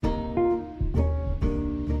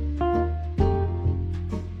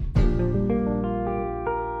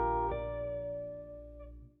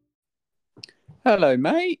Hello,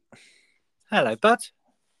 mate. Hello, bud.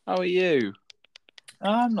 How are you?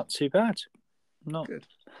 I'm not too bad. Not Good.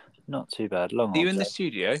 not too bad. Long Are you old in the day.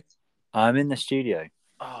 studio? I'm in the studio.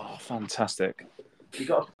 Oh, fantastic. You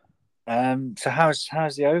got So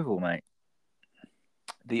how's the Oval, mate?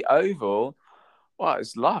 the Oval. Well,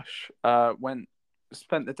 it's lush.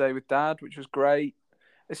 Spent the day with Dad, which was great.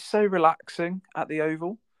 It's so relaxing at the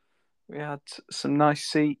Oval. We had some nice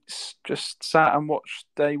seats. Just sat and watched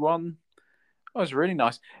day one. It was really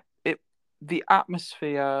nice. It The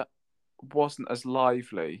atmosphere wasn't as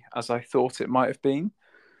lively as I thought it might have been.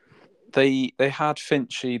 They had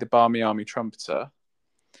Finchy, the Barmy Army trumpeter,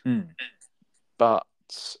 Hmm. but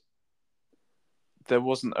there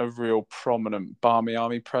wasn't a real prominent Barmy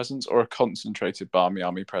Army presence or a concentrated Barmy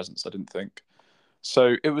Army presence, I didn't think.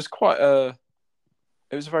 So it was a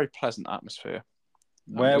very pleasant atmosphere.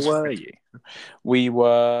 Where were you? We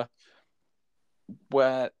were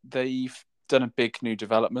where they've done a big new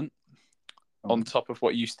development on Oh, top of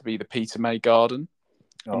what used to be the Peter May Garden,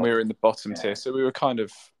 and oh, we were in the bottom yeah. tier. So we were kind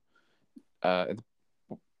of uh,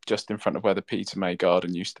 just in front of where the Peter May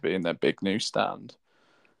Garden used to be in their big new stand.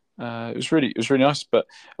 It was really nice, but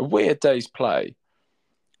a weird day's play.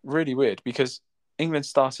 Really weird because England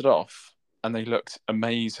started off and they looked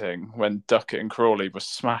amazing when Duckett and Crawley were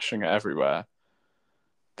smashing it everywhere.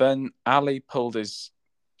 Then Ali pulled his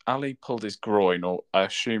groin, or I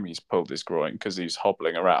assume he's pulled his groin because he's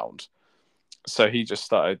hobbling around. So he just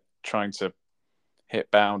started trying to hit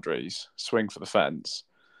boundaries, swing for the fence.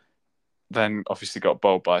 Then obviously got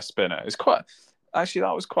bowled by a spinner. It's quite Actually,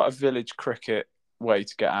 that was quite a village cricket way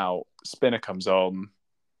to get out. Spinner comes on,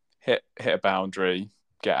 hit a boundary,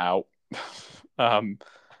 get out. um,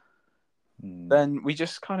 Hmm. then we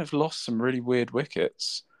just kind of lost some really weird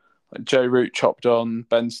wickets. Like Joe Root chopped on,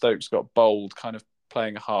 Ben Stokes got bowled, kind of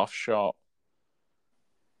playing a half shot.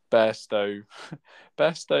 Bairstow,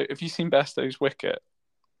 Bairstow. Have you seen Bairstow's wicket?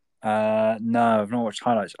 No, I've not watched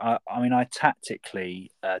highlights. I mean, I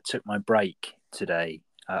tactically took my break today.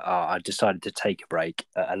 I decided to take a break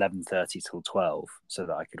at 11:30 till 12 so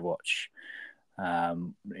that I could watch.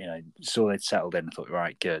 Saw they'd settled in. I thought,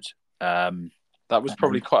 right, good. Um, That was and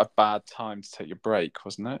probably then, quite a bad time to take your break,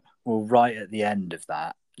 wasn't it? well, right at the end of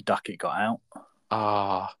that, Duckett got out.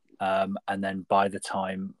 Ah, And then by the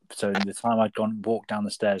time, so the time I'd gone walked down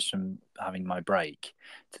the stairs from having my break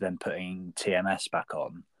to then putting TMS back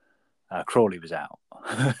on, Crawley was out.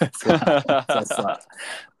 so, so it's like,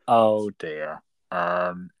 oh dear.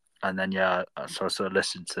 And then yeah, so I sort of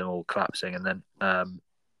listened to them all collapsing, and then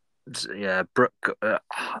yeah, Brooke.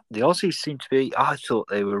 The Aussies seem to be. I thought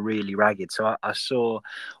they were really ragged. So I saw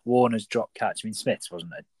Warner's drop catch. I mean, Smith's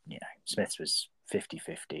wasn't a. Smith's was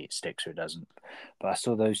 50-50. It sticks or it doesn't. But I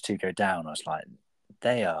saw those two go down. I was like,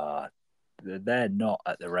 they are. They're not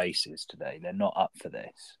at the races today. They're not up for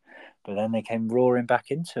this. But then they came roaring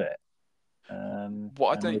back into it. what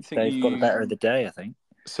I And don't think they've got the you better of the day, I think.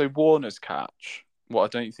 so Warner's catch. What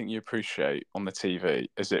I don't think you appreciate on the TV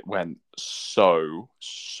is it went so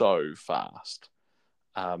fast.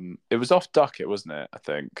 It was off Duckett, wasn't it? I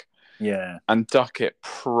think, Yeah. and Duckett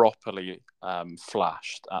properly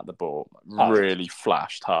flashed at the ball, Oh, really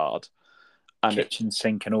flashed hard, and it kitchen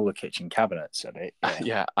sink and all the kitchen cabinets of it. Yeah.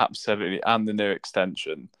 yeah, absolutely, and the new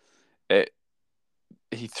extension, it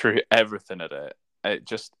he threw everything at it.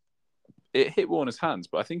 It hit Warner's hands,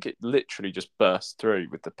 but I think it literally just burst through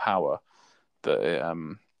with the power that it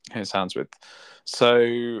hit his hands with.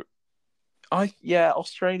 So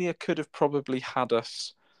Australia could have probably had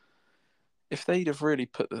us if they'd have really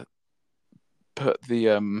put the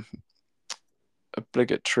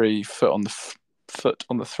obligatory foot on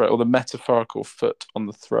the throat, or the metaphorical foot on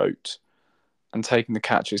the throat, and taking the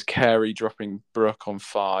catches. Carey dropping Brooke on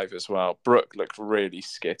 5 as well. Brooke looked really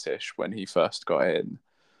skittish when he first got in.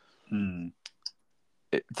 Mm.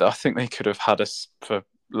 I think they could have had us for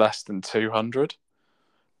less than 200.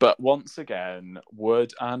 But once again,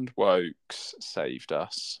 Wood and Wokes saved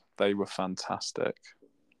us. They were fantastic.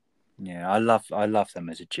 Yeah, I love them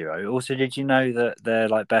as a duo. Also, did you know that they're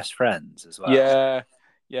like best friends as well? Yeah,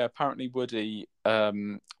 yeah. Apparently, Wokesy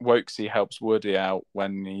helps Woody out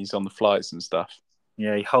when he's on the flights and stuff.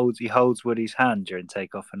 Yeah, he holds Woody's hand during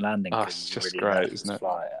takeoff and landing Oh, because it's he's a just really great, nervous isn't it?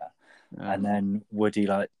 flyer. Yeah. And then Woody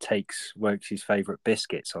like takes Wokes' favourite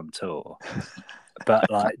biscuits on tour, but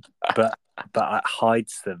like but like,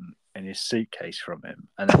 hides them in his suitcase from him,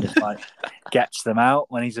 and then just like gets them out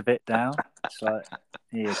when he's a bit down. It's like,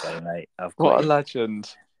 here you go, mate. I've got What a you.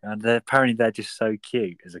 legend. And apparently they're just so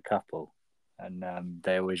cute as a couple, and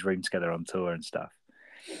they always room together on tour and stuff,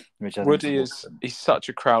 which I think is Woody is awesome. he's such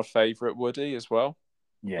a crowd favourite, Woody, as well.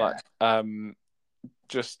 Like, Yeah,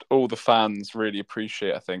 just all the fans really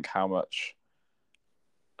appreciate, I think, how much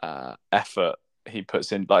effort he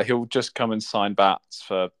puts in. Like, he'll just come and sign bats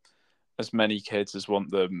for as many kids as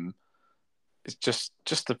want them. It's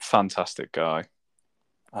just a fantastic guy.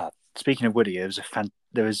 Speaking of Woody,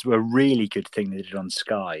 there was a really good thing they did on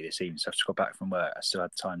Sky this evening. So I've just got back from work. I still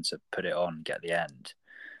had time to put it on, get the end,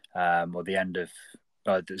 or the end of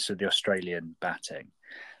so the Australian batting,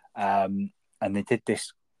 and they did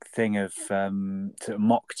this thing of sort of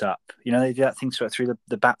mocked up. You know, they did that thing sort of through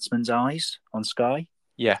the batsman's eyes on Sky.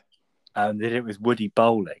 Yeah. They did it with Woody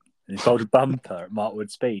bowling. And he bowled a bumper at Mark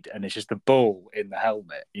Wood speed, and it's just the ball in the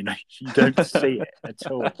helmet. You know, you don't see it at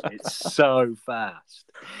all. It's so fast.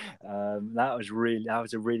 That was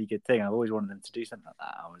a really good thing. I've always wanted them to do something like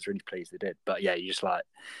that. I was really pleased they did. But yeah, you're just like,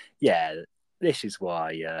 yeah, this is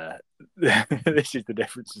why this is the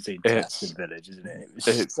difference between Test and Village, isn't it?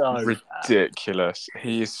 It's so ridiculous. Fast.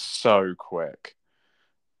 He is so quick.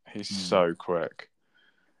 He's so quick.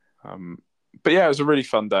 But yeah, it was a really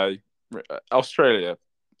fun day. Australia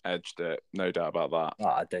edged it, no doubt about that. Oh,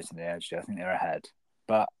 I don't think they edged it. I think they're ahead.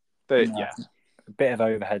 But yeah, a bit of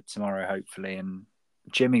overhead tomorrow, hopefully. And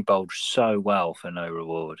Jimmy bowled so well for no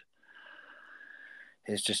reward.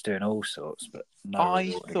 He's just doing all sorts, but no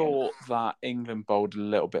reward. I thought that England bowled a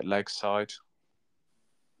little bit leg side.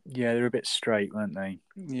 Yeah, they're a bit straight, weren't they?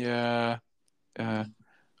 Yeah.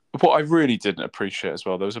 What I really didn't appreciate as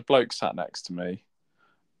well, there was a bloke sat next to me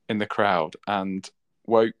in the crowd, and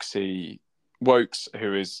Wokes,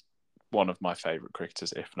 who is one of my favourite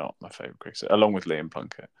cricketers, if not my favourite cricketer, along with Liam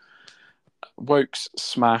Plunkett. Wokes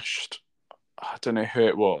smashed, I don't know who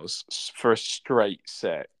it was, for a straight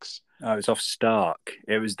six. Oh, it was off Stark.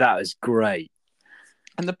 That was great.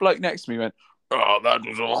 And the bloke next to me went, "Oh, that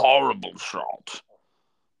was a horrible shot."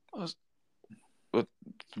 I was,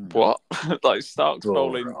 what? Like, Stark's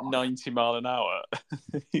bowling 90 mile an hour.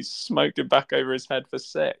 He's smoked it back over his head for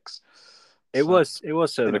six. It was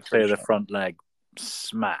sort of a clear the front leg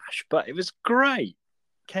smash, but it was great.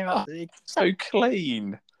 Came out so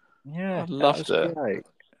clean. Yeah, I loved it. Great.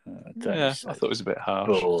 I thought it was a bit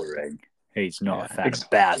harsh. Boring. He's not a fan of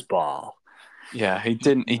Bazball. Yeah, he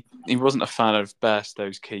didn't. He wasn't a fan of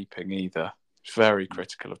Bairstow's keeping either. Very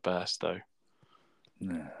critical of Bairstow.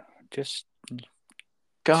 No, just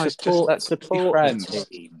guys, let's support friends. The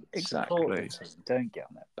team. Exactly. The team. Don't get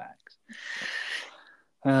on their backs.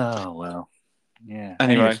 Oh well, yeah.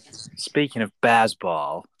 Anyway, speaking of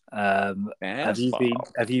Bazball, have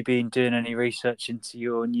you been doing any research into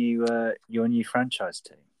your new franchise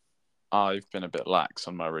team? I've been a bit lax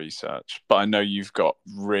on my research, but I know you've got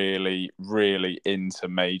really, really into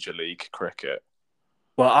Major League Cricket.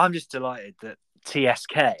 Well, I'm just delighted that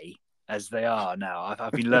TSK, as they are now,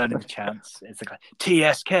 I've been learning the chants. It's like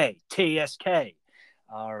TSK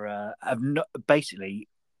have not basically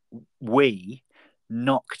we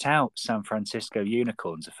knocked out San Francisco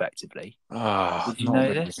Unicorns effectively. Did you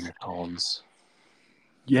know this? Unicorns.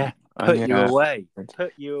 Yeah. Put you away.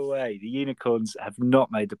 The Unicorns have not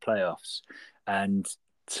made the playoffs, and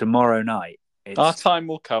tomorrow night our time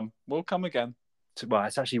will come. We'll come again. Well,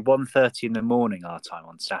 it's actually 1:30 in the morning our time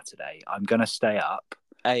on Saturday. I'm going to stay up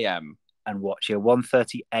AM and watch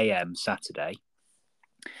 1:30 AM Saturday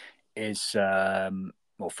is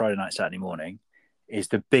Friday night, Saturday morning is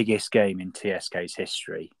the biggest game in TSK's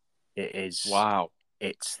history. It is. Wow.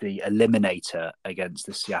 It's the eliminator against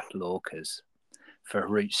the Seattle Orcas for a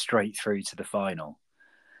route straight through to the final.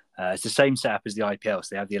 It's the same setup as the IPL. So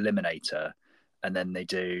they have the eliminator, and then they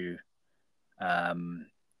do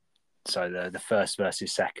so the first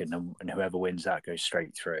versus second, and whoever wins that goes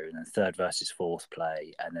straight through, and then third versus fourth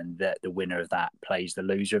play, and then the winner of that plays the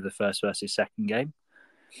loser of the first versus second game.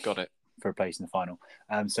 Got it. For a place in the final.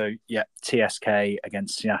 So yeah, TSK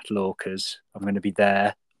against Seattle Orcas. I'm going to be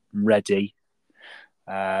there, ready.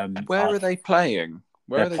 Where are they playing?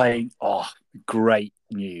 They're playing. Oh, great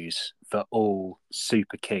news for all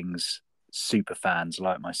Super Kings super fans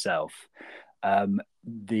like myself.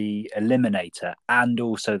 The eliminator and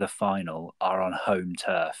also the final are on home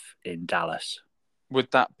turf in Dallas.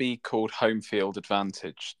 Would that be called home field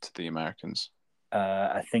advantage to the Americans?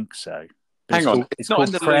 I think so. Hang on, it's not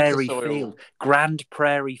called Prairie Field. Grand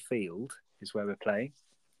Prairie Field is where we're playing.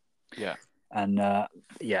 Yeah, and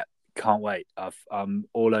can't wait. I'm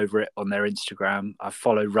all over it on their Instagram. I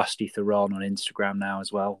follow Rusty Theron on Instagram now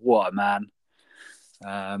as well. What a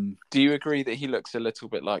man! Do you agree that he looks a little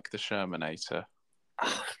bit like the Shermanator?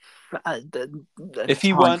 If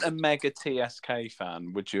you weren't a mega TSK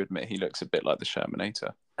fan, would you admit he looks a bit like the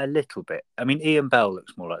Shermanator? A little bit. I mean, Ian Bell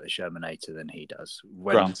looks more like the Shermanator than he does.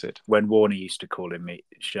 Granted. When Warner used to call him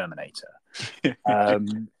Shermanator.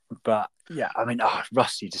 But yeah, I mean,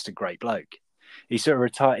 Rusty, just a great bloke. He sort of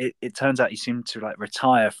retired. It turns out he seemed to like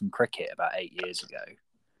retire from cricket about 8 years ago,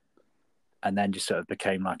 and then just sort of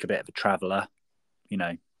became like a bit of a traveller, you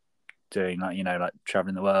know, doing like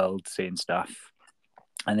traveling the world, seeing stuff.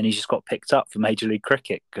 And then he's just got picked up for Major League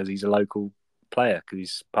Cricket because he's a local player, because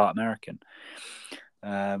he's part American,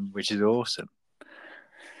 which is awesome.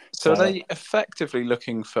 So are they effectively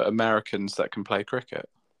looking for Americans that can play cricket?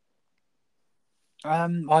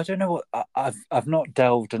 I don't know what I've not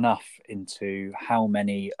delved enough into how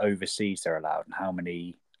many overseas they're allowed and how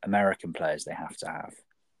many American players they have to have.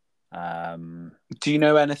 Do you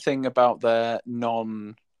know anything about their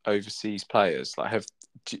non-overseas players? Like,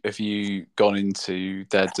 have you gone into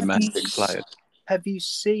their domestic players? Have you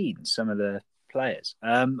seen some of the players?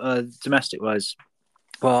 Domestic wise,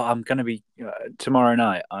 well, I'm going to be tomorrow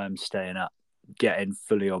night. I'm staying up, getting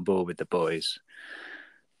fully on board with the boys.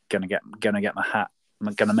 Gonna get my hat.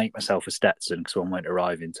 I'm gonna make myself a Stetson because one won't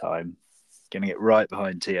arrive in time. Gonna get right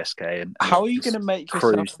behind TSK and how are you gonna make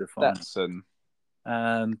yourself a Stetson?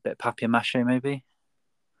 Bit of papier-mâché maybe.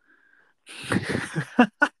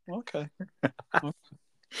 Okay.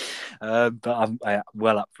 But I'm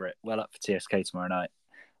well up for it. Well up for TSK tomorrow night.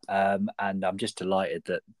 And I'm just delighted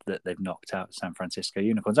that they've knocked out San Francisco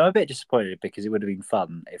Unicorns. I'm a bit disappointed because it would have been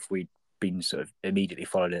fun if we'd been sort of immediately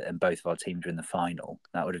followed it and both of our teams were in the final.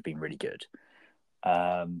 That would have been really good.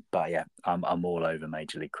 But yeah, I'm all over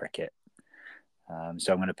Major League Cricket.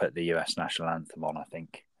 So I'm going to put the US national anthem on, I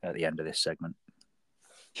think, at the end of this segment.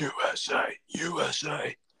 USA,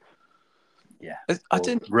 USA. Yeah. I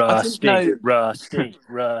didn't know. Rusty.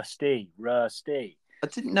 I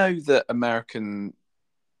didn't know that American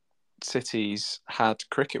cities had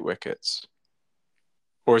cricket wickets.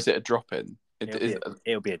 Or is it a drop-in?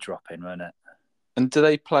 It'll be a drop-in, won't it? And do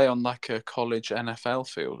they play on like a college NFL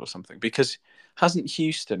field or something? Because hasn't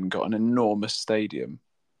Houston got an enormous stadium?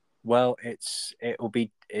 Well, it's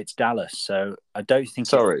Dallas, so I don't think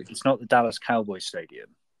it's not the Dallas Cowboys Stadium.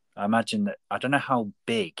 I imagine that I don't know how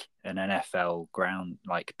big an NFL ground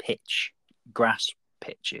like grass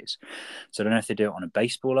pitch is, so I don't know if they do it on a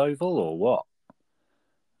baseball oval or what.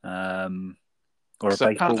 Or a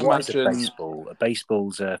baseball. What is a baseball? A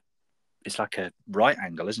baseball's it's like a right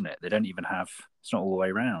angle, isn't it? They don't even have. It's not all the way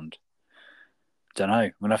around. Don't know.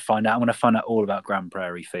 I'm gonna find out. I'm gonna find out all about Grand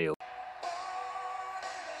Prairie Field.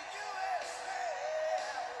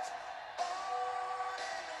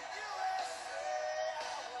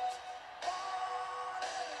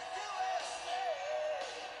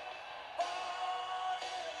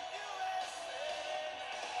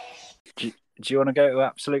 Do you want to go to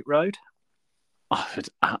Absolute Road? I would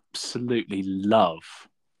absolutely love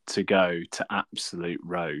to go to Absolute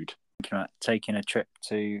Road. Thinking about taking a trip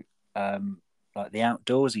to like the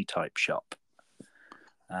outdoorsy type shop.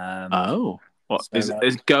 What so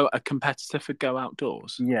is Go a competitor for Go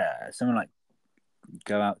Outdoors? Yeah, something like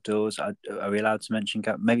Go Outdoors. Are we allowed to mention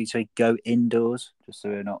maybe say Go Indoors, just so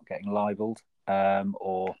we're not getting libelled?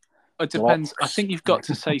 Or it depends. Blocks. I think you've got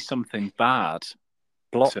to say something bad.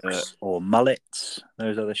 Blocks or Mullets.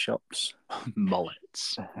 Those are the shops.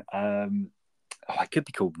 Mullets. I could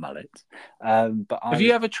be called Mullets. But have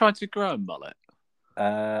you ever tried to grow a mullet?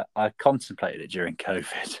 I contemplated it during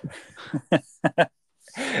COVID, but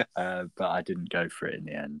I didn't go for it in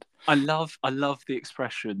the end. I love the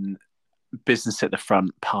expression "business at the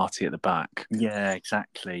front, party at the back." Yeah,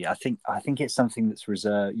 exactly. I think it's something that's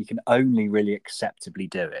reserved. You can only really acceptably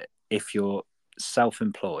do it if you're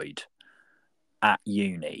self-employed, at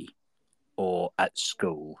uni, or at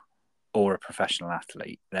school, or a professional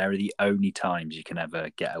athlete. They're the only times you can ever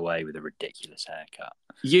get away with a ridiculous haircut.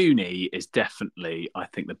 Uni is definitely, I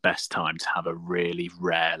think, the best time to have a really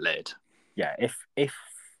rare lid. Yeah, if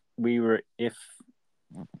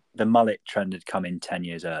the mullet trend had come in 10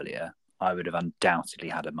 years earlier, I would have undoubtedly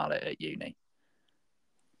had a mullet at uni.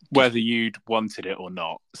 Whether you'd wanted it or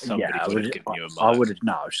not, somebody would have given you a mullet. I would have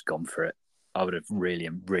just gone for it. I would have really,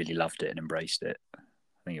 really loved it and embraced it. I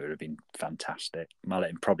think it would have been fantastic. Mullet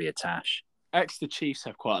and probably a tash. Exeter Chiefs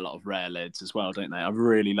have quite a lot of rare lids as well, don't they? I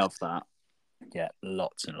really love that. Yeah,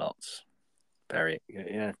 lots and lots. Very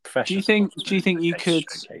professional. Do you think you could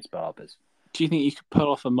showcase barbers? Do you think you could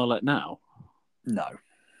pull off a mullet now? No.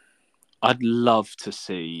 I'd love to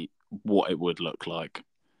see what it would look like.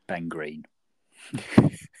 Ben Green.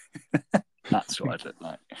 That's what I'd look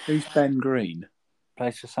like. Who's Ben Green?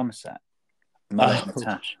 Plays for Somerset. Mullet and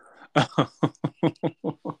tash.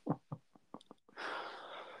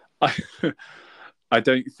 I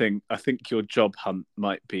think your job hunt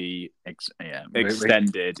might be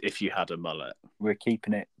extended if you had a mullet. We're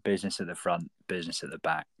keeping it business at the front, business at the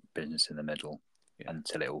back, business in the middle.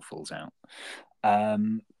 until it all falls out.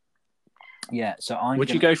 Yeah, so Would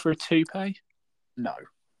you go for a toupee? No.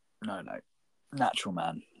 Natural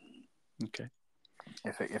man. Okay.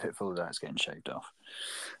 If it falls out, it's getting shaved off.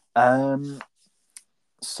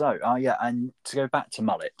 So, and to go back to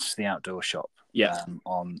Mullets, the outdoor shop,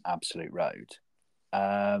 on Absolute Road.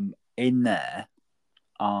 In there,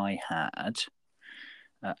 I had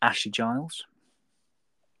Ashley Giles.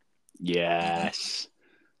 Yes.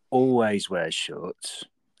 Always wears shorts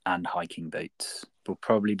and hiking boots. Will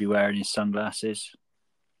probably be wearing his sunglasses,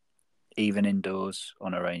 even indoors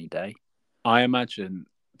on a rainy day. I imagine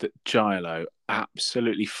that Gilo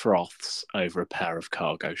absolutely froths over a pair of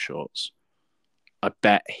cargo shorts. I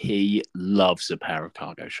bet he loves a pair of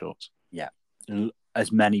cargo shorts. Yeah.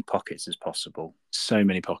 As many pockets as possible. So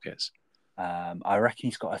many pockets. I reckon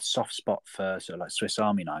he's got a soft spot for sort of like Swiss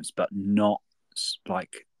Army knives, but not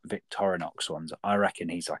like Victorinox ones. I reckon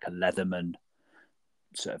he's like a Leatherman,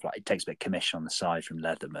 sort of like, it takes a bit of commission on the side from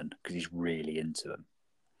Leatherman because he's really into them.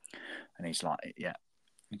 And he's like,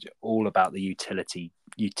 all about the utility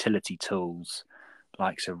tools,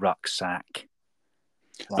 like a rucksack.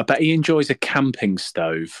 I bet he enjoys a camping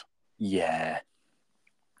stove. Yeah.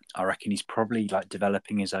 I reckon he's probably like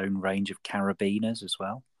developing his own range of carabiners as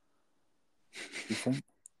well. You think?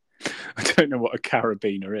 I don't know what a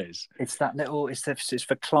carabiner is. It's that little. It's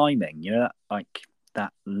for climbing. You know, like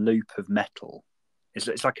that loop of metal.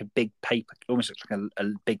 It's like a big paper. Almost looks like a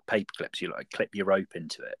big paper clip. So you like clip your rope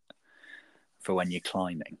into it for when you're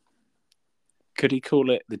climbing. Could he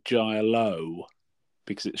call it the Gilo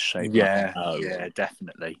because it's shaped like an O? Yeah,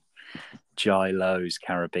 definitely. Gilo's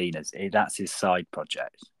carabiners. That's his side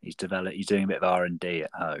project. He's doing a bit of R&D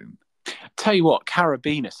at home. Tell you what,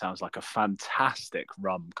 carabiner sounds like a fantastic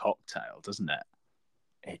rum cocktail, doesn't it?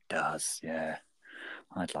 It does, yeah.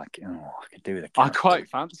 I'd like it. Oh, I could do with a I quite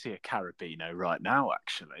fancy a carabiner right now,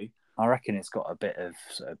 actually. I reckon it's got a bit of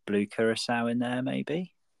sort of blue curacao in there,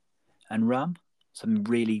 maybe, and rum. Something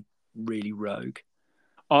really, really rogue.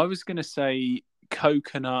 I was going to say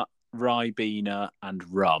coconut, ribena, and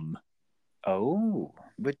rum. Oh,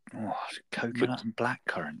 coconut and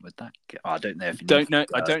blackcurrant. Would that? I don't know if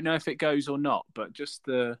I don't know if it goes or not, but just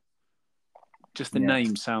the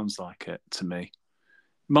name sounds like it to me.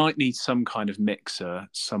 Might need some kind of mixer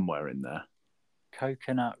somewhere in there.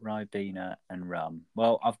 Coconut, ribena, and rum.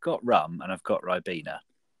 Well, I've got rum and I've got ribena.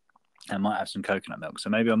 I might have some coconut milk, so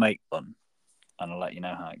maybe I'll make one, and I'll let you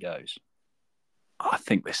know how it goes. I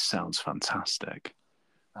think this sounds fantastic.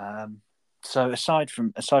 So aside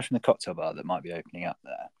from the cocktail bar that might be opening up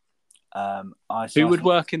there, who would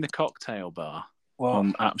work in the cocktail bar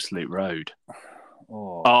on Absolute Road?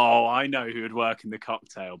 Oh, I know who would work in the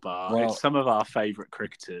cocktail bar. It's some of our favourite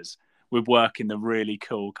cricketers would work in the really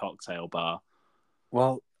cool cocktail bar.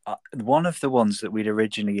 Well, one of the ones that we'd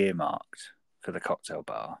originally earmarked for the cocktail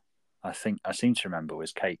bar, I seem to remember,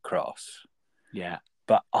 was Kate Cross. Yeah.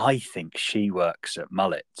 But I think she works at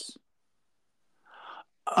Mullets.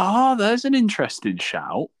 Oh, there's an interesting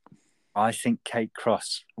shout. I think Kate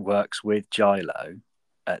Cross works with Gilo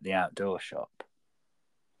at the outdoor shop.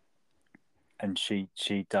 And she's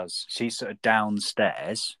sort of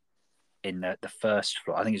downstairs in the first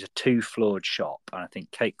floor. I think it's a 2-floored shop. And I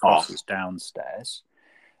think Kate Cross is downstairs.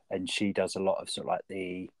 And she does a lot of sort of like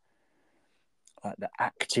the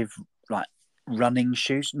active, like, running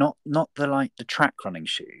shoes, not the track running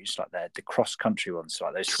shoes, like the cross country ones,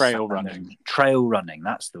 like those trail running.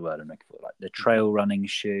 That's the word I'm looking for, like the trail running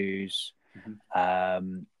shoes.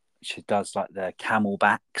 Mm-hmm. She does like the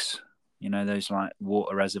camelbacks, you know, those like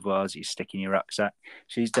water reservoirs that you stick in your rucksack.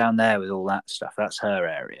 She's down there with all that stuff. That's her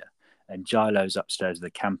area, and Gilo's upstairs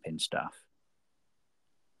with the camping stuff.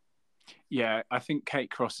 Yeah, I think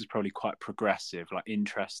Kate Cross is probably quite progressive, like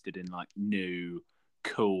interested in like new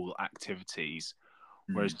cool activities,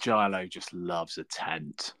 whereas Gilo just loves a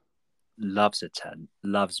tent, loves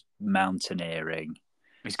mountaineering.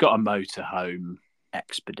 He's got a motorhome,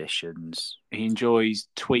 expeditions. He enjoys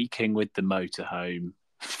tweaking with the motorhome,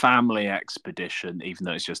 family expedition, even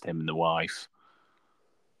though it's just him and the wife.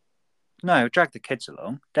 No, drag the kids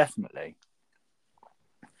along, definitely.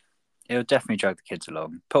 He'll definitely drag the kids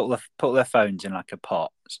along. Put their phones in like a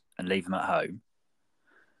pot and leave them at home.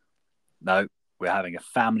 No, we're having a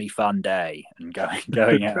family fun day and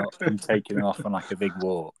going out and taking them off on like a big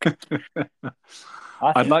walk.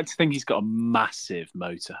 I'd like to think he's got a massive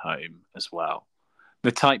motorhome as well.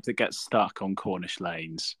 The type that gets stuck on Cornish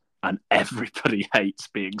lanes and everybody hates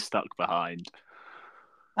being stuck behind.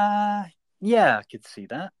 Yeah, I could see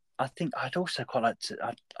that. I think I'd also quite like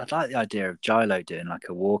to. I'd like the idea of Gilo doing like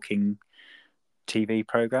a walking TV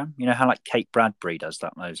program. You know how like Kate Bradbury does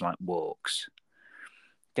that, those like walks.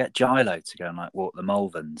 Get Gilo to go and walk the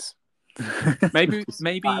Malverns. Maybe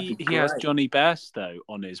That'd be he has great. Johnny Bairstow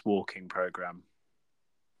on his walking program.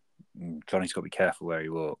 Johnny's got to be careful where he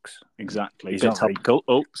walks. Exactly. He's Bit not very, topical.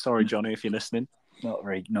 Oh, sorry, Johnny, if you're listening. not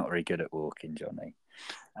very good at walking, Johnny.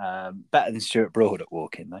 Better than Stuart Broad at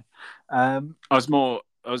walking though. I was more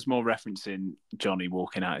referencing Johnny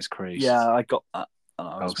walking out his crease. Yeah, I got that.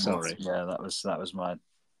 Sorry. Yeah, that was my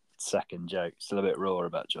second joke. Still a bit raw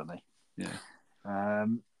about Johnny. Yeah.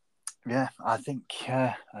 Yeah, I think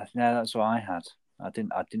that's what I had. I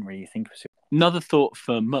didn't really think of it. Another thought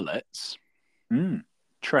for mullets.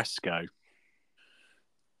 Tresco.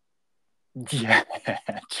 Yeah,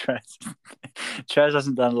 Trez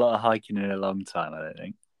hasn't done a lot of hiking in a long time, I don't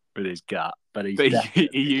think, with his gut. But he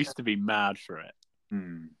used to be mad for it.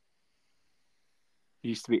 Hmm. He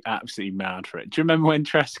used to be absolutely mad for it. Do you remember when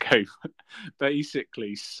Tresco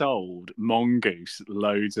basically sold Mongoose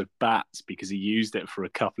loads of bats because he used it for a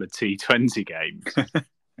couple of T20 games?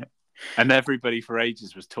 And everybody for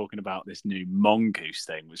ages was talking about this new Mongoose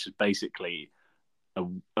thing, which is basically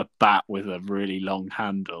a bat with a really long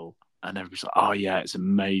handle. And everybody's like, oh, yeah, it's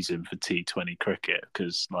amazing for T20 cricket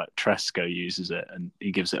because Tresco uses it and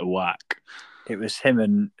he gives it a whack. It was him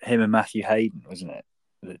and Matthew Hayden, wasn't it?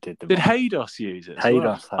 That did Haydos use it?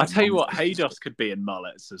 Haydos. I tell you what, Haydos could be in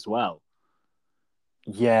mullets as well.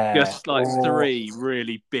 Yeah. Just three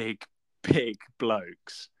really big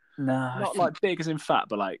blokes. No. Not big as in fat,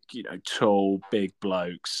 but tall, big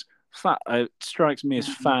blokes. Fat strikes me as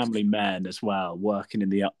family men as well, working in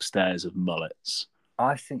the upstairs of mullets.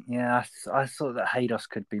 I think, I thought that Haydos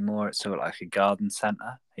could be more at sort of like a garden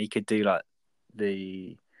centre. He could do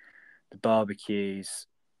the barbecues,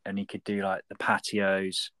 and he could do the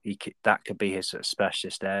patios. That could be his sort of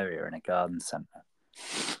specialist area in a garden centre.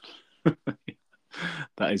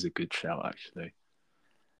 That is a good shout, actually.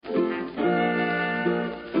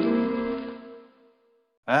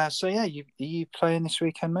 So yeah, are you playing this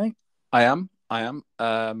weekend, mate? I am.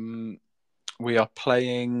 We are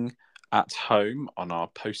playing at home on our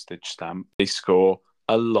postage stamp. They score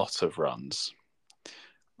a lot of runs.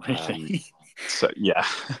 Really? So yeah,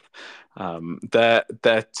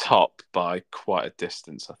 they're top by quite a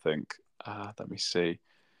distance, I think. Let me see.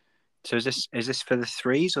 So is this for the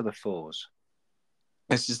threes or the fours?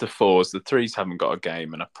 This is the fours. The threes haven't got a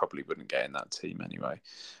game, and I probably wouldn't get in that team anyway.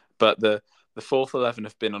 But the fourth 11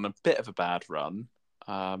 have been on a bit of a bad run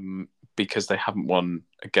because they haven't won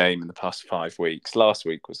a game in the past 5 weeks. Last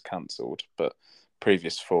week was cancelled, but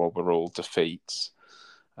previous 4 were all defeats.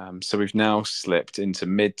 So we've now slipped into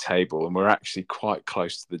mid-table, and we're actually quite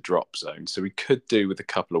close to the drop zone. So we could do with a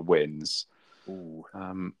couple of wins.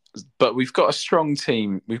 But we've got a strong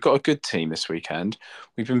team. We've got a good team this weekend.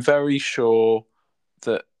 We've been very sure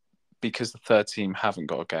that because the third team haven't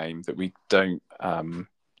got a game, that we don't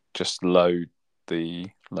just load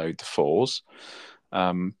the fours.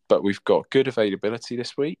 But we've got good availability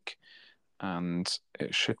this week, and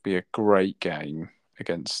it should be a great game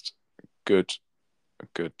against good,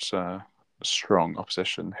 strong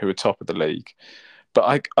opposition who are top of the league.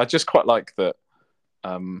 But I just quite like that.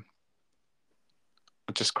 I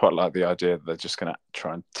just quite like the idea that they're just going to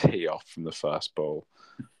try and tee off from the first ball.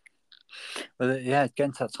 Well, yeah, it's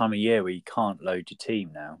getting to that time of year where you can't load your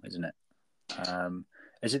team now, isn't it?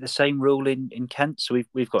 Is it the same rule in Kent? So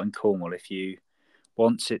we've got in Cornwall,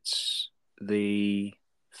 once it's the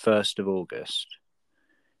 1st of August,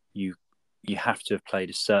 you have to have played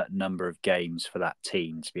a certain number of games for that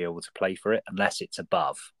team to be able to play for it, unless it's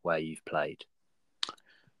above where you've played.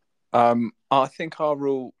 I think our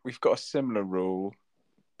rule, we've got a similar rule,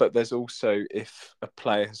 but there's also, if a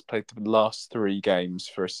player has played the last 3 games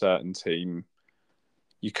for a certain team,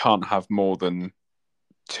 you can't have more than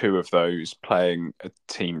 2 of those playing a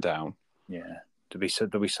team down. Yeah,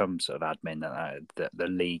 there'll be some sort of admin that the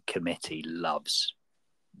league committee loves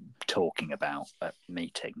talking about at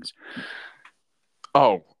meetings.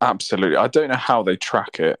 Oh, absolutely. I don't know how they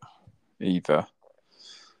track it either.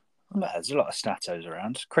 Well, there's a lot of statos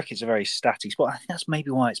around. Cricket's a very static sport. I think that's maybe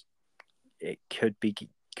why it could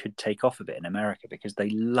take off a bit in America, because they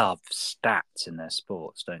love stats in their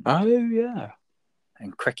sports, don't they? Oh, yeah.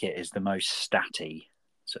 And cricket is the most statty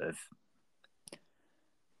sort of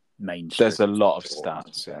mainstream. There's a lot of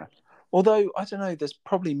stats, yeah. Although, I don't know, there's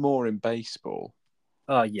probably more in baseball.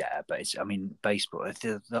 Oh, yeah, but baseball,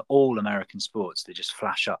 the all American sports, they just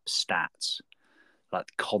flash up stats,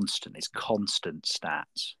 it's constant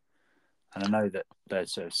stats. And I know that they're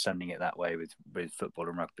sort of sending it that way with football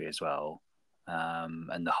and rugby as well.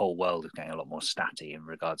 And the whole world is getting a lot more statty in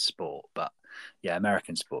regards to sport. But yeah,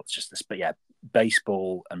 American sports just this. But yeah,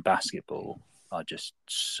 baseball and basketball are just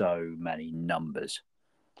so many numbers.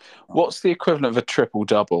 What's the equivalent of a triple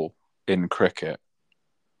double in cricket?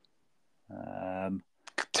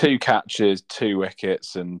 2 catches, 2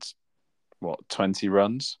 wickets, and 20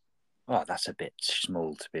 runs? Oh, that's a bit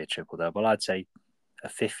small to be a triple double. I'd say a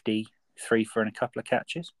 50, 3 for and a couple of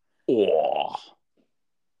catches. Oh,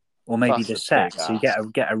 or maybe the that's a big set. So you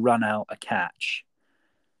ask. get a run out, a catch,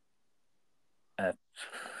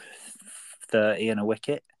 30 and a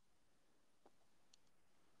wicket.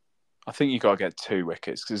 I think you've got to get 2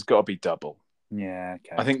 wickets because it's got to be double. Yeah,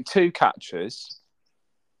 okay. I think 2 catches,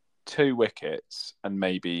 2 wickets, and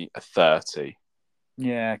maybe a 30.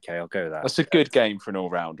 Yeah, okay, I'll go with that. That's a good game for an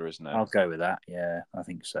all-rounder, isn't it? I'll go with that. Yeah, I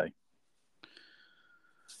think so.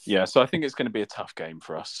 Yeah, so I think it's going to be a tough game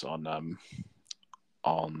for us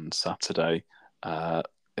on Saturday.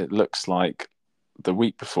 It looks like the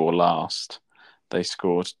week before last, they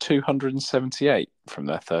scored 278 from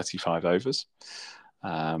their 35 overs.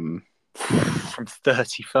 From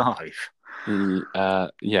 35?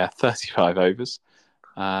 Yeah, 35 overs.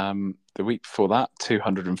 The week before that,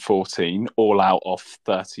 214, all out off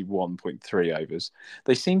 31.3 overs.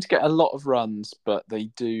 They seem to get a lot of runs, but they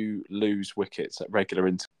do lose wickets at regular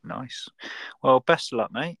intervals. Nice. Well, best of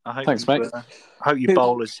luck, mate. Thanks, mate. I hope you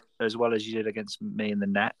bowl as well as you did against me in the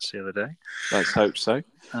nets the other day. Let's hope so.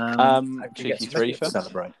 Cheeky three for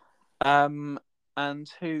celebrate. And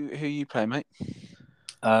who you play, mate?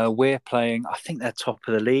 We're playing. I think they're top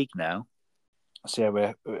of the league now. So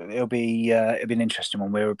yeah, it'll be an interesting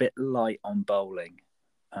one. We're a bit light on bowling,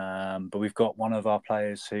 but we've got one of our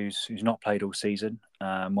players who's not played all season.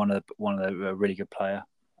 One of the a really good player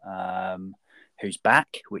who's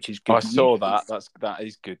back, which is good. I saw that. That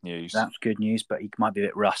is good news. That's good news, but he might be a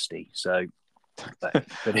bit rusty. So, but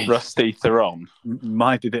Rusty Theron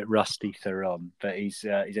might be a bit rusty Theron, but he's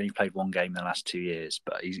only played 1 game in the last 2 years.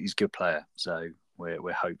 But he's a good player, so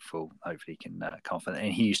we're hopeful. Hopefully, he can confident.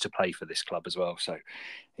 And he used to play for this club as well, so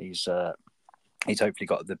he's hopefully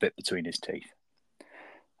got the bit between his teeth.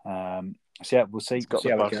 So yeah, we'll see. We'll see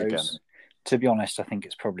how it goes. Again. To be honest, I think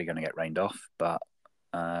it's probably going to get rained off, but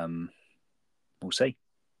we'll see.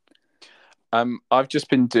 I've just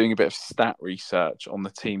been doing a bit of stat research on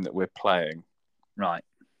the team that we're playing. Right.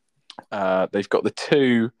 They've got the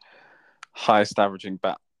 2 highest averaging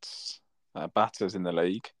batters in the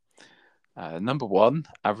league. Number 1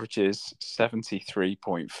 averages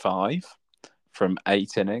 73.5 from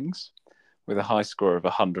 8 innings with a high score of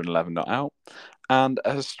 111 not out and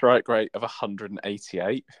a strike rate of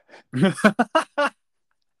 188.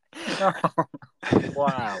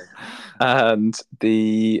 Wow. And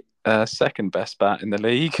the second best bat in the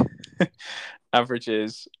league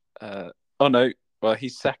averages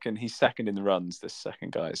he's second in the runs. This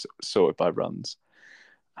second guy is sorted by runs.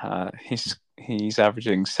 He's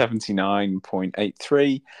averaging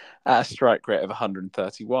 79.83 at a strike rate of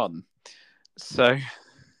 131. So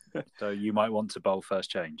you might want to bowl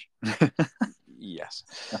first change. Yes.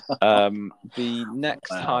 The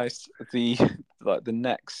next highest, the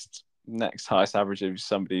next highest average of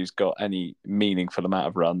somebody who's got any meaningful amount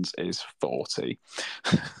of runs is 40.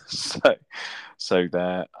 so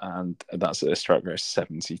they're, and that's at a strike rate of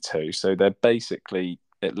 72. So they're basically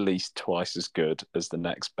at least twice as good as the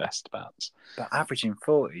next best bats. But averaging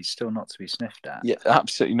 40 is still not to be sniffed at. Yeah,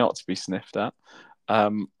 absolutely not to be sniffed at.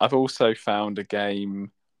 I've also found a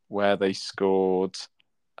game where they scored,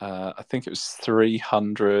 I think it was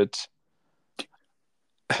 300,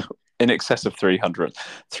 in excess of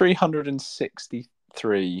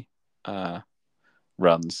 363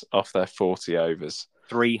 runs off their 40 overs.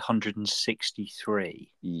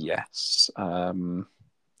 363? Yes.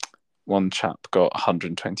 One chap got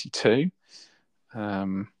 122.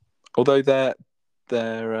 Although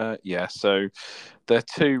so they're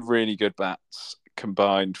 2 really good bats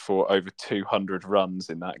combined for over 200 runs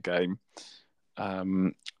in that game.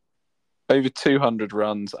 Over 200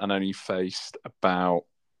 runs and only faced about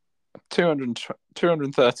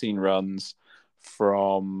 213 runs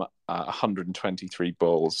from 123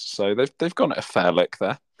 balls. So they've gone at a fair lick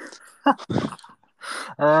there.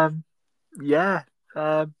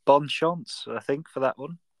 Bon chance, I think, for that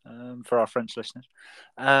one, for our French listeners.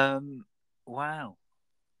 Wow.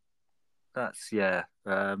 That's,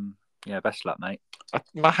 best luck, mate.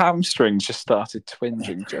 My hamstrings just started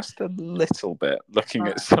twinging just a little bit looking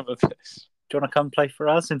at some of this. Do you want to come play for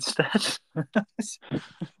us instead?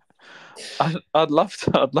 I'd love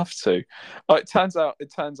to. Oh, it turns out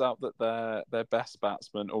that their best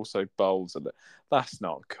batsman also bowls. That's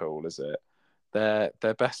not cool, is it? Their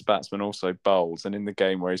best batsman also bowls, and in the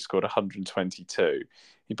game where he scored 122,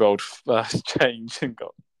 he bowled first change and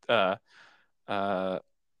got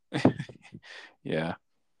yeah.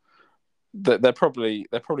 They're probably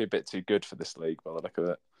a bit too good for this league by the look of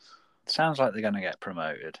it. Sounds like they're going to get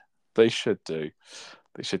promoted. They should do.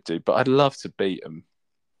 But I'd love to beat them.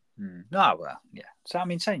 Oh well, yeah. So I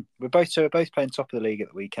mean, same. We're both playing top of the league at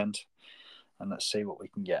the weekend, and let's see what we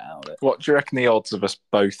can get out of it. What do you reckon the odds of us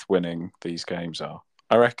both winning these games are?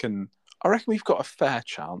 I reckon we've got a fair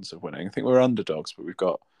chance of winning. I think we're underdogs, but we've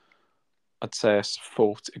got, I'd say, a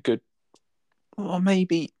 40 a good, or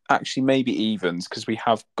maybe evens, because we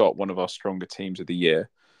have got one of our stronger teams of the year.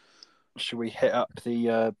 Should we hit up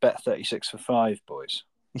the Bet36 for 5, boys,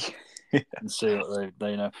 and see what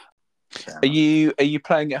they know? Are you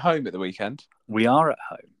playing at home at the weekend? We are at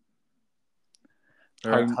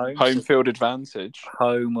home. Home field advantage.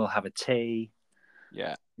 Home, we'll have a tea.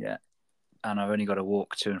 Yeah. And I've only got to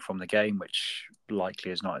walk to and from the game, which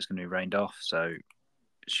likely is not. It's going to be rained off, so it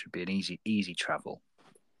should be an easy travel.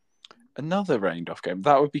 Another rained off game.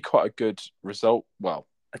 That would be quite a good result. Well,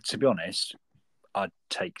 to be honest, I'd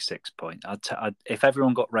take 6 points. If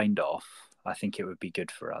everyone got rained off, I think it would be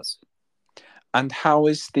good for us. And how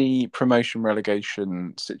is the promotion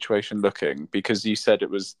relegation situation looking? Because you said it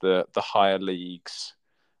was the higher leagues,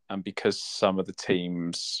 and because some of the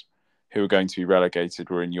teams who were going to be relegated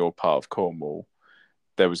were in your part of Cornwall,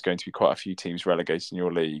 there was going to be quite a few teams relegated in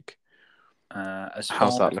your league.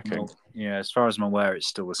 How's that looking? As far as I'm aware, it's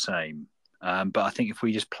still the same. But I think if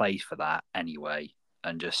we just play for that anyway,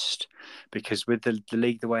 and just because with the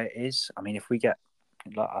league the way it is, I mean, if we get,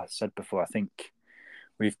 like I said before, I think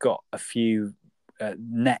we've got a few.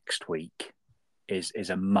 Next week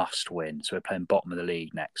is a must win. So we're playing bottom of the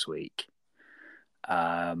league next week.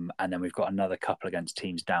 And then we've got another couple against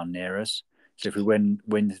teams down near us. So if we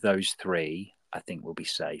win those 3, I think we'll be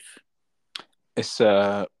safe. It's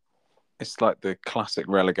like the classic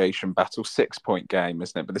relegation battle, 6-point game,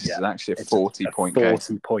 isn't it? But this is actually a 40-point game.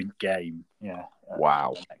 40-point game. Yeah.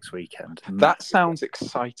 Wow. Next weekend. That sounds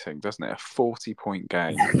exciting, doesn't it? A 40-point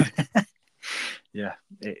game. Yeah,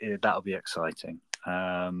 that'll be exciting.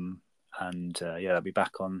 I'll be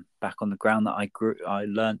back on the ground that I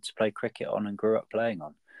learnt to play cricket on and grew up playing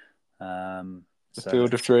on. The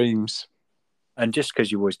field of dreams. And just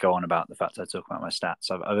because you always go on about the fact I talk about my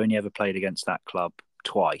stats, I've only ever played against that club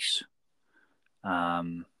twice,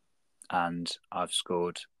 and I've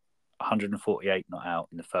scored 148 not out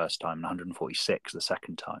in the first time and 146 the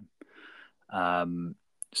second time.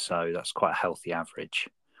 So that's quite a healthy average.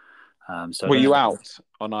 Were you out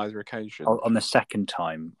on either occasion? On the second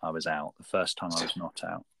time, I was out. The first time, I was not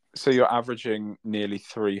out. So you're averaging nearly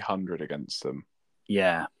 300 against them.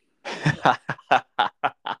 Yeah.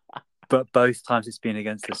 But both times it's been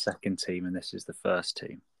against the second team, and this is the first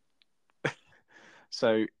team.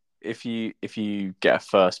 So if you get a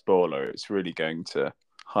first baller, it's really going to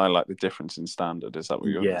highlight the difference in standard. Is that what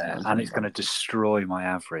you're? Yeah, and it's going to destroy my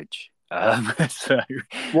average.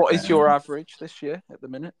 What is your average this year at the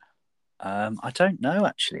minute? I don't know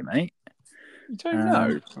actually, mate. You don't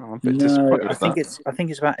know? I'm a bit disappointed with that. I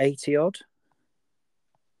think it's about 80 odd.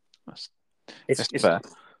 That's fair.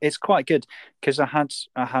 It's quite good because I've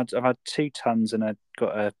had 2 tons and I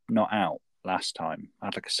got a not out last time. I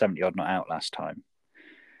had like a 70 odd not out last time,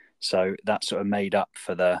 so that sort of made up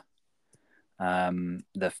for the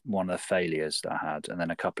one of the failures that I had, and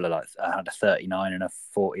then a couple of I had a 39 and a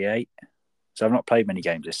 48. So I've not played many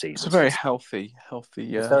games this season. It's a very healthy.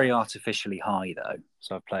 It's very artificially high though.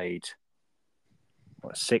 So I've played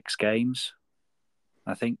 6 games,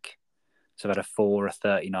 I think. So I've had a 4, a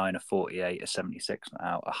 39, a 48, a 76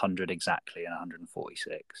 out, 100 exactly, and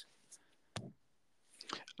 146.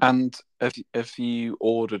 And if you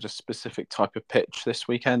ordered a specific type of pitch this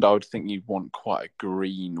weekend, I would think you'd want quite a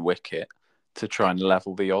green wicket to try and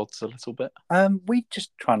level the odds a little bit. We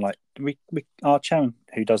just try and our chairman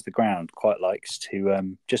who does the ground quite likes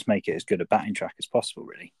to just make it as good a batting track as possible.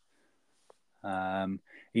 Really,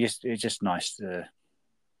 it's just nice to,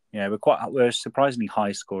 we're a surprisingly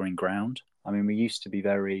high scoring ground. I mean, we used to be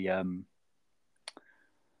very, a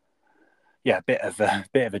bit of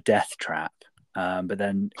a death trap. But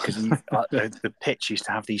then because the pitch used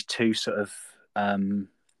to have these 2 sort of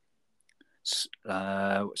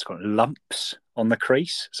what's called lumps on the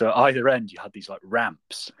crease. So at either end you had these like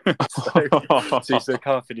ramps. so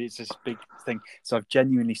confident it's this big thing. So I've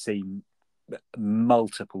genuinely seen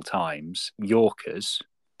multiple times Yorkers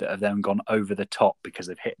that have then gone over the top because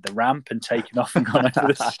they've hit the ramp and taken off and gone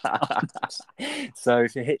over the stumps. So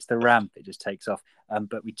if it hits the ramp, it just takes off.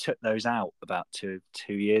 But we took those out about two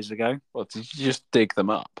years ago. Well, did you just dig them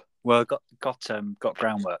up? Well, got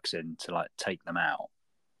groundworks in to take them out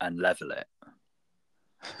and level it.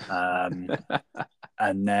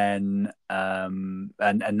 And then and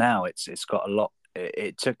now it's got a lot.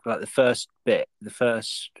 it took like the first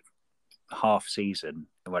half season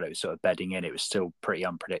when it was sort of bedding in, it was still pretty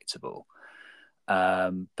unpredictable.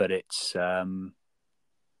 But it's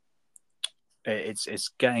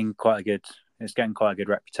getting quite a good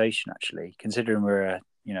reputation, actually, considering we're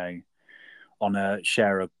on a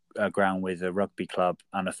share a ground with a rugby club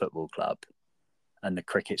and a football club, and the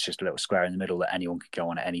cricket's just a little square in the middle that anyone could go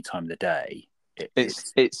on at any time of the day.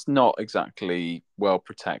 It's not exactly well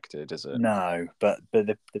protected, is it? No, but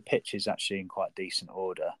the pitch is actually in quite decent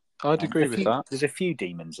order. I'd agree with that. There's a few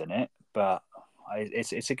demons in it, but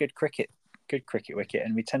it's a good cricket wicket,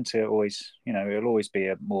 and we tend to always, it'll always be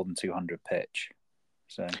a more than 200 pitch.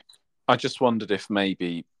 So I just wondered if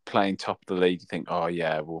maybe playing top of the league, you think, oh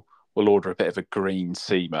yeah, we'll order a bit of a green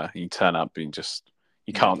seamer, and you turn up being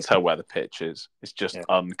you can't tell where the pitch is. It's just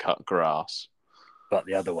uncut grass. But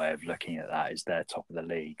the other way of looking at that is they're top of the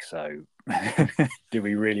league. So do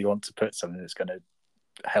we really want to put something that's going to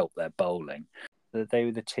help their bowling? They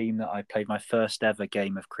were the team that I played my first ever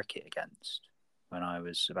game of cricket against when I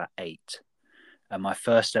was about 8. And my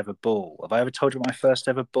first ever ball. Have I ever told you my first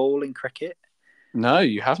ever ball in cricket? No,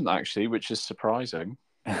 you haven't actually, which is surprising.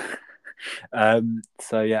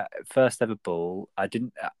 So yeah, first ever ball. At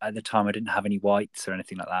the time I didn't have any whites or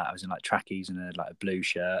anything like that. I was in like trackies and a blue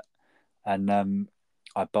shirt. And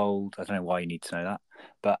I bowled. I don't know why you need to know that,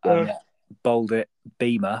 but bowled it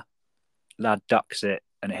beamer. Lad ducks it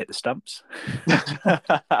and it hit the stumps.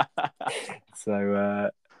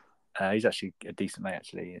 So he's actually a decent mate.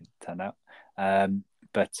 Actually, it turned out. So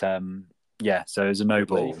it was a no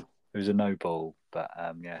ball. It was a no ball, but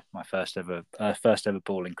my first ever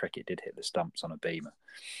ball in cricket did hit the stumps on a beamer.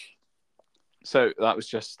 So that was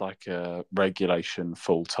just like a regulation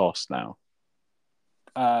full toss now.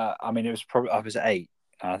 It was probably I was 8,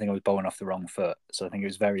 and I think I was bowling off the wrong foot, so I think it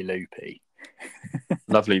was very loopy.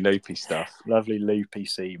 Lovely loopy stuff. Lovely loopy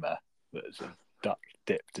seamer that sort of duck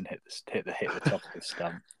dipped and hit the top of the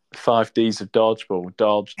stump. 5 Ds of dodgeball: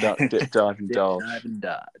 dodge, duck, dip, dive, and dodge. Dive and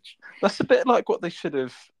dodge. That's a bit like what they should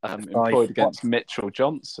have employed against Mitchell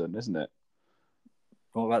Johnson, isn't it?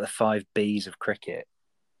 What about the 5 Bs of cricket?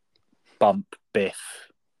 Bump,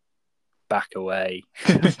 biff, back away,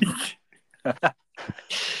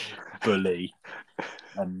 bully,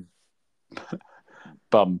 and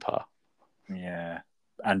bumper. Yeah,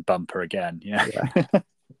 and bumper again. Yeah.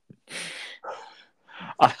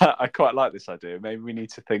 I quite like this idea. Maybe we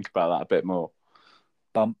need to think about that a bit more.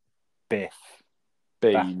 Bump, biff,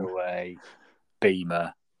 beam, back away,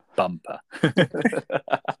 beamer, bumper.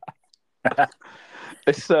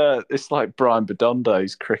 It's like Brian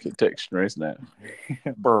Bedondo's cricket dictionary, isn't it?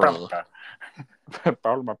 Bumper.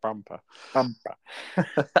 Bumper.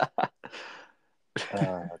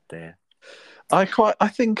 Oh dear. I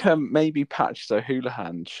think maybe Patches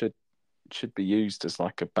O'Houlihan should be used as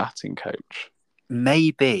like a batting coach.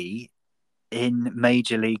 Maybe in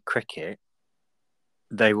Major League Cricket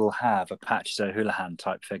they will have a Patches O'Houlihan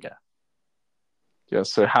type figure. Yeah,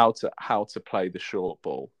 so how to play the short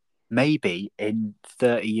ball. Maybe in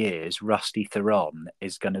 30 years, Rusty Theron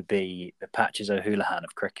is going to be the Patches O'Houlihan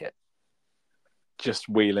of cricket. Just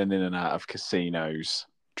wheeling in and out of casinos,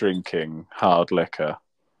 drinking hard liquor.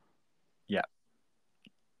 Yeah.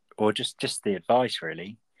 Or just the advice,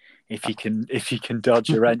 really. If you can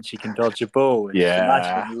dodge a wrench, you can dodge a ball. And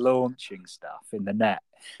imagine him launching stuff in the net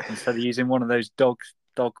instead of using one of those dog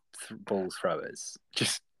ball throwers.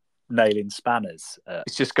 Just nailing spanners.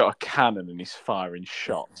 He's just got a cannon and he's firing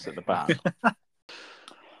shots at the bat.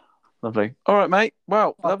 Lovely. All right, mate.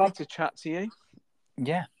 Well, lovely to chat to you.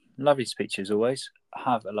 Yeah, lovely to speak to you as always.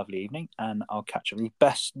 Have a lovely evening, and I'll catch up with you.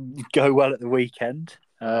 Best go well at the weekend.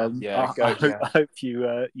 I hope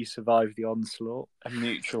you survive the onslaught. A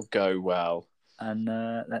mutual go well. And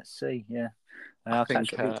let's see. Yeah, I'll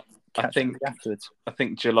catch up with you afterwards. I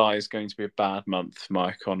think July is going to be a bad month for my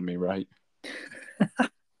economy rate.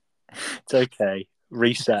 It's okay.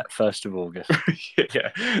 Reset 1st of August.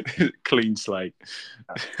 Yeah, clean slate.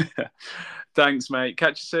 Thanks, mate.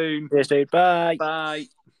 Catch you soon. Cheers, dude. Bye. Bye.